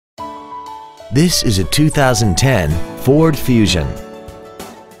This is a 2010 Ford Fusion.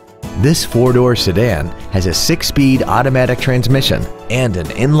 This four-door sedan has a 6-speed automatic transmission and an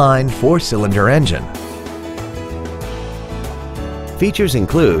inline 4-cylinder engine. Features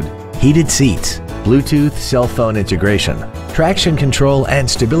include heated seats, Bluetooth cell phone integration, traction control and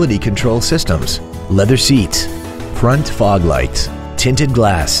stability control systems, leather seats, front fog lights, tinted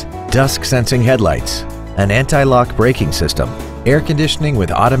glass, dusk sensing headlights, an anti-lock braking system, air conditioning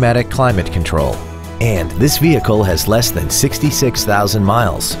with automatic climate control, and this vehicle has less than 66,000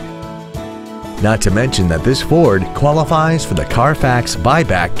 miles. Not to mention that this Ford qualifies for the Carfax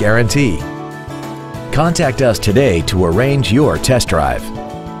buyback guarantee. Contact us today to arrange your test drive.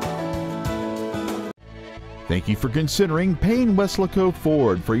 Thank you for considering Payne Weslaco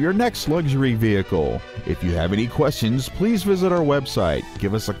Ford for your next luxury vehicle. If you have any questions, please visit our website,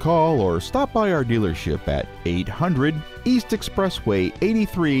 give us a call, or stop by our dealership at 800 East Expressway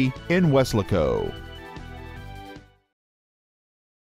 83 in Weslaco.